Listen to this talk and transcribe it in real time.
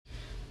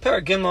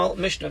Perek Gimel,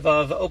 Mishnah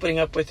Vav, opening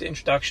up with the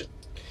introduction.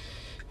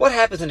 What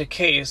happens in a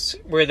case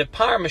where the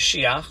Par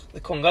Mashiach, the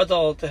Kohen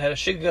Gadol, that had a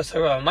Shiggas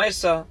Hara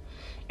Maisa,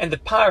 and the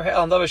Par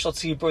Ha'elam Davar Shel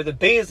Tzibur, the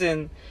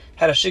Beis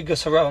had a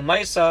Shiggas Hara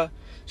Maisa,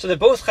 so they're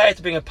both chayav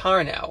to bring a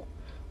Par now.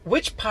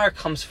 Which Par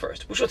comes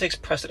first? Which one takes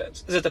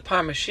precedence? Is it the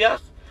Par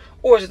Mashiach,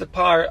 or is it the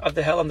Par of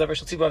the Ha'elam Davar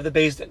Shel Tzibur of the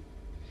Beis Din?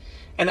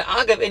 And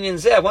Agav Inyan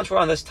Zeh, once we're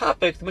on this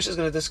topic, the Mishnah is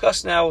going to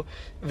discuss now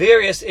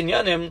various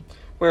Inyanim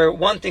where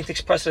one thing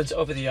takes precedence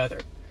over the other.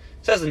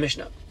 Says the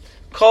Mishnah,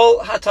 Kol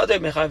hatadeh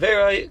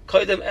mechaveroi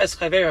koidem es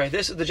chaveroi.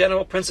 This is the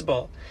general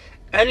principle.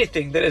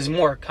 Anything that is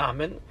more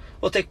common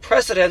will take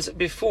precedence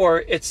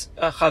before its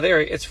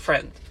chaveri, its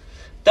friend.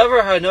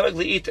 Davar hanoeg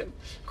liitim.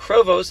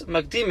 Krovos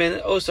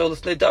magdimin also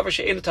lifnei davar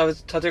she'enu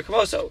tadir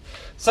kamoso.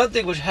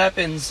 Something which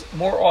happens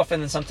more often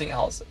than something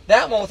else.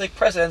 That one will take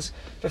precedence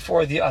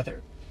before the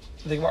other.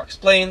 The Gemara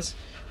explains,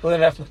 we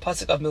learn that from the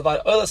pasuk of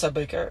Milvad Olas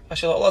HaBeker,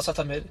 Asher La'olas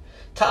HaTamid,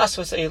 Ta'as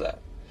V'Se'ila.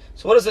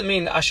 So what does it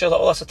mean, Asher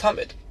La'olas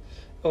HaTamid?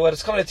 What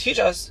it's coming to teach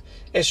us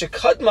is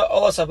Shekadma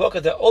Olas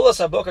HaBoker, that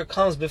Olas HaBoker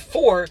comes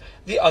before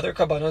the other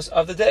karbanos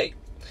of the day.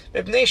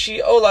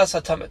 Mebnei Olas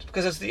HaTamid,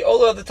 because it's the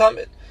Ola of the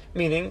Tamid.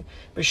 Meaning,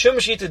 Mishum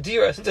Shita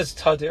Dira, since it's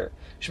Tadir,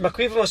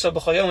 Shemakrivim Osa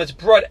B'chayom, it's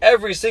brought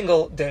every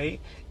single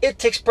day, it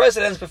takes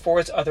precedence before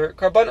its other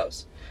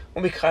karbanos.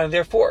 When we kind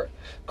therefore,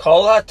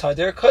 Kol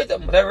HaTadir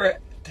Koidem, whatever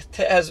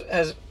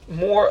has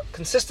more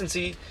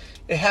consistency,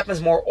 it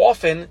happens more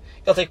often,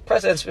 it'll take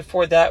precedence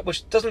before that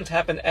which doesn't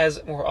happen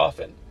as more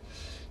often.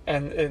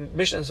 And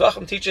Mishnah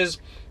Zvachim teaches,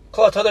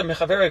 so the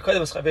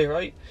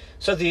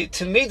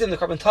Tamidim, the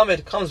Karban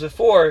Tamid, comes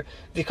before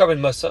the Karban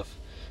Musaf,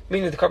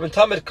 meaning the Karban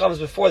Tamid comes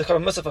before the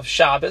Karban Musaf of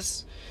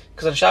Shabbos,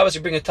 because on Shabbos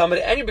you bring a Tamid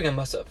and you bring a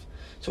Musaf.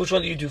 So which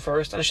one do you do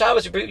first? On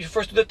Shabbos you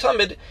first do the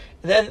Tamid,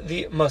 and then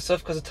the Musaf,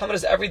 because the Tamid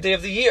is every day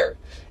of the year,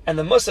 and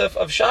the Musaf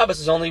of Shabbos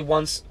is only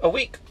once a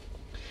week.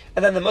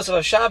 And then the Musaf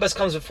of Shabbos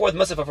comes before the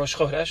Musaf of Rosh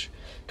Chodesh,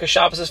 because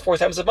Shabbos is 4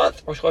 times a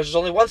month, Rosh Chodesh is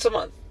only once a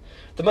month.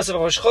 The Musaf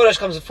of Rosh Chodesh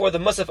comes before the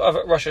Musaf of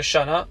Rosh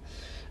Hashanah,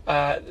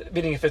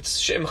 meaning if it's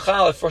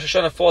She'imchal, if Rosh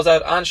Hashanah falls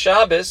out on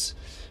Shabbos,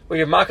 where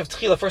you're Makav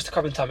Tchila, first the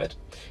Karban Tamid,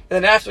 and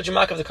then afterwards you're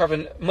Makav the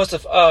Karban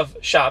Musaf of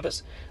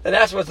Shabbos, then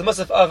afterwards the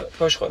Musaf of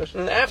Rosh Chodesh,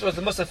 and then afterwards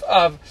the Musaf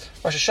of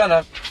Rosh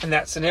Hashanah in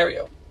that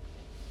scenario.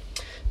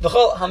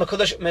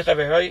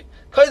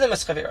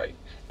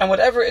 And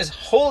whatever is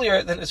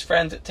holier than its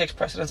friend takes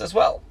precedence as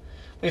well.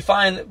 We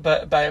find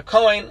by a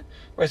Kohen,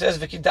 where it says,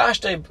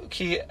 V'kidashte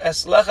ki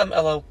es lechem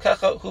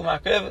elokecha hu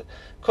makriv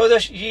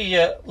kodesh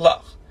yiyeh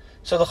lach.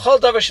 So the chol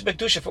davar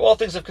shebekdusha, for all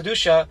things of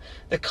kedusha,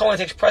 the Kohen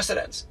takes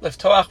precedence.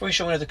 Leftoach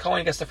rishon, when the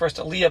Kohen gets the first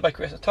aliyah by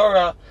Kriyas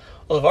Torah,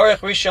 or levarech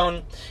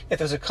rishon, if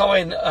there's a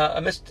Kohen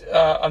amidst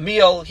a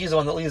meal, he's the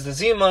one that leads the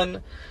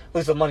zimun.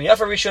 Leads the money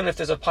yafa rishon. If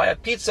there's a pie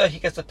of pizza, he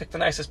gets to pick the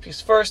nicest piece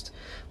first.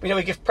 We know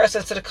we give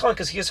precedence to the Kohen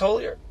because he is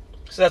holier.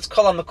 So that's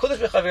kol ha'mekudesh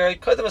b'chaveroi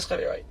kodem es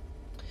chaveroi.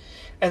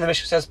 And the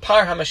Mishnah says,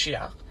 Par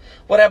HaMashiach.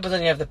 What happens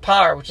when you have the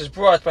Par, which is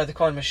brought by the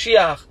Kohen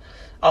Mashiach,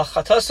 Al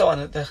Chataso,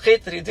 on the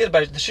Chet that he did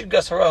by the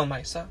Shiggas Hara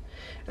Maisa.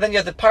 And then you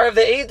have the Par of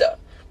the Eida,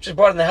 which is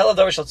brought in the Ha'elam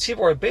Davar Shel Tzibur,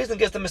 where Beis Din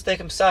gives the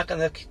mistaken psak,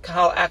 and the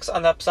Kahal acts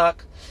on that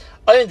psak.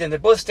 Ayindin, they're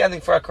both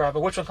standing for a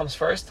karava. Which one comes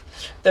first?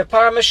 The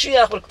Par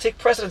Mashiach will take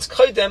precedence,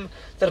 Koidem,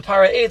 to the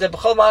Par Eida,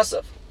 B'chol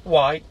Masav.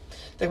 Why?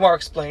 The Gemara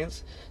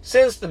explains,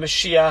 since the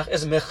Mashiach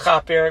is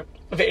Mechaper,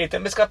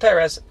 Ve'etem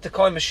Miskaperes, the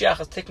Kohen Mashiach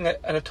is taking an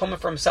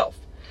atonement for himself.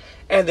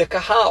 And the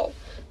Kahal,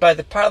 by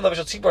the Par Davar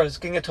Shel Tzibur, is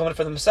getting atonement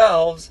for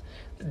themselves.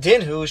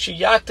 Dinhu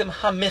sheyaktim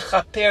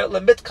hamechaper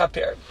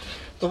lemitkaper.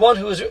 The one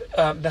who is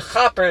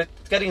mechaper,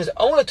 getting his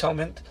own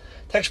atonement,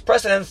 takes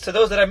precedence to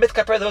those that are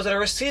mitkaper, those that are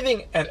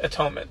receiving an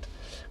atonement.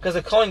 Because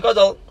the Kohen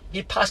Gadol,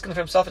 he paskin for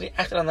himself and he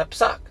acted on that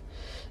psak.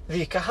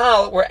 The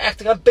Kahal were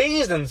acting on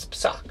Beis Din's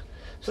psak.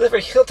 So therefore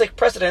he'll take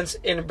precedence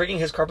in bringing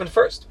his carbon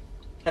first.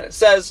 And it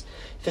says,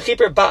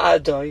 V'chiper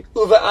ba'adai,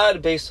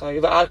 uva'ad beisai,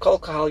 va'ad kol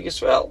Kahal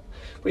Yisrael.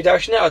 We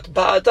darshan out,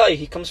 ba'adai,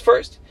 he comes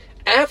first.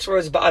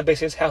 Afterwards, ba'ad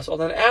beisai's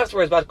household, and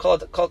afterwards, ba'ad kol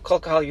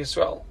Kahal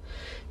Yisrael.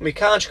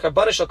 Mikan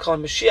shekarbana shel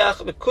Kohen Mashiach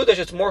mekudesh,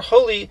 it's more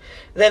holy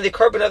than the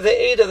carbon of the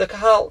Eida, the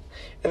Kahal.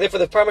 And therefore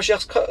the Par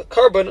Mashiach's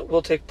carbon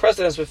will take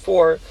precedence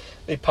before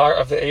the Par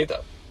of the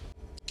Eida.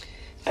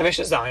 And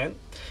Mishnah Zayin,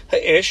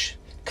 Ha'ish,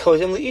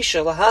 Kodem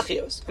li'isha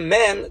lahachios. A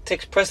man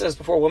takes precedence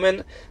before a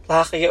woman,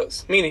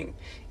 lahachios. Meaning,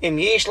 im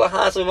yish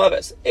lahatzim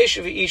maves, ish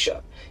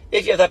v'isha.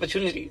 If you have the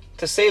opportunity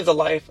to save the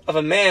life of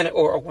a man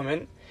or a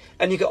woman,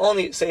 and you can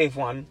only save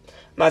one,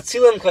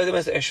 matzilim kodem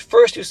es ish.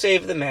 First you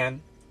save the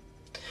man,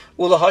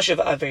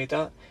 ulahashav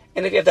aveda.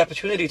 And if you have the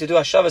opportunity to do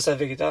hashavas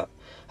aveda,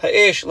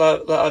 ha'ish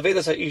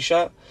la'avedas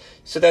ha'isha,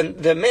 so then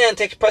the man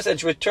takes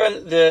precedence to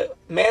return the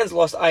man's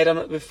lost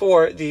item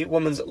before the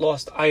woman's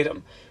lost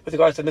item, with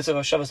regard to the mitzvah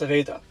of hashavas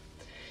aveda.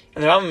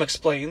 And the Rambam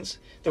explains,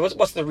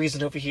 what's the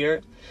reason over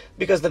here?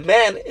 Because the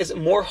man is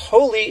more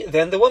holy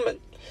than the woman.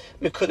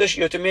 Mekudesh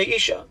yoter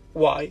me'isha.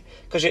 Why?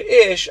 Because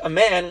ish, a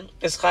man,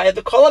 is chayav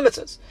the kol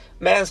mitzvahs.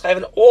 Man is chayav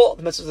in all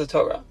the mitzvahs of the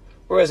Torah.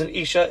 Whereas an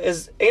isha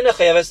is eina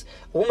chayavis.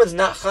 A woman's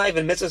not chayav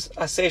in mitzvahs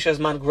asesha as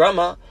man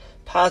grama,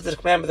 positive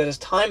commandment that is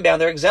time-bound,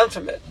 they're exempt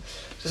from it.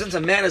 So since a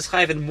man is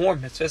chayiv in more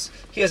mitzvahs,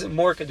 he has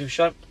more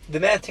kedusha,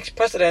 the man takes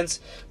precedence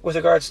with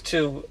regards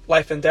to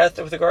life and death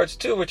and with regards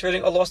to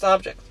returning a lost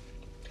object.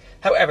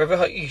 However,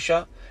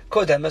 v'ha'isha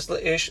kodemes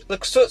le'ish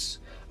l'ksus.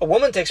 A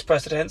woman takes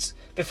precedence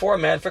before a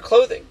man for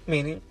clothing,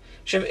 meaning,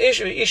 shem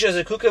ish v'isha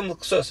zekukim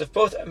l'ksus. If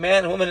both a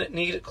man and woman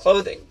need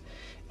clothing,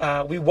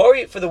 we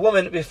worry for the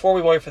woman before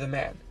we worry for the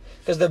man.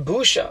 Because the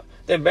busha,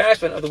 the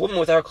embarrassment of the woman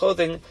without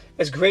clothing,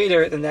 is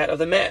greater than that of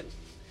the man.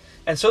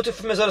 And so too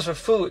for mizonos, for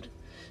food.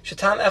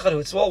 Shatam echadu,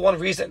 it's all one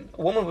reason.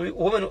 A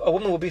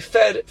woman will be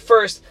fed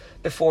first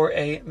before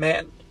a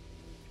man.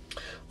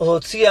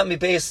 Ulotzia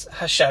mibeis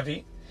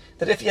hashavi,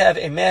 that if you have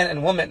a man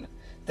and woman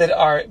that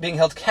are being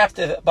held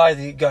captive by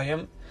the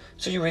goyim,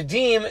 so you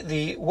redeem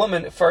the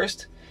woman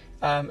first,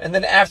 and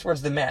then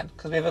afterwards the man,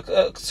 because we have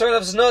a concern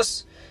of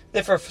znus.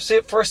 Therefore,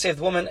 first save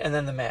the woman and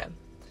then the man.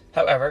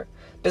 However,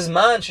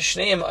 bisman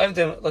sheshneim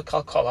oimdim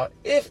lekalkala,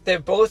 if they're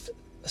both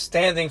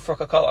standing for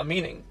kalkala,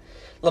 meaning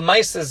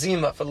lamaisa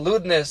zima, for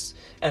lewdness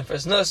and for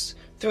znus,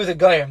 through the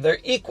goyim, they're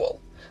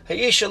equal.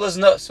 Ha'isha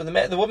leznus, so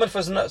the woman for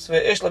znus,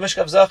 ha'isha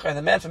lemishkav zachar, and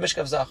the man for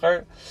mishkav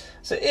zachar.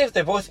 So if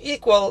they're both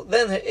equal,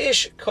 then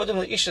ha'isha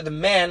kodem le'isha, the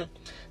man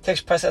takes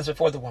precedence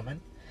before the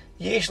woman.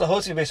 Yesh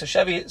lahotzi beis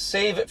hashavi,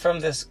 save from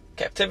this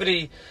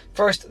captivity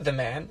first the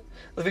man.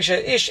 Levisha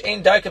ish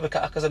ein darka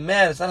b'kach, because a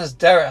man is not as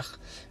derech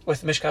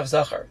with mishkav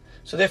zachar.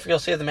 So therefore you'll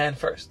save the man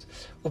first.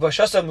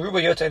 Ubashasa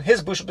meruba yota, and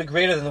his bush will be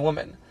greater than the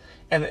woman.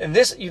 And in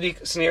this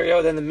unique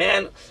scenario, then the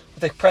man will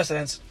take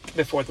precedence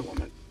before the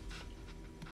woman.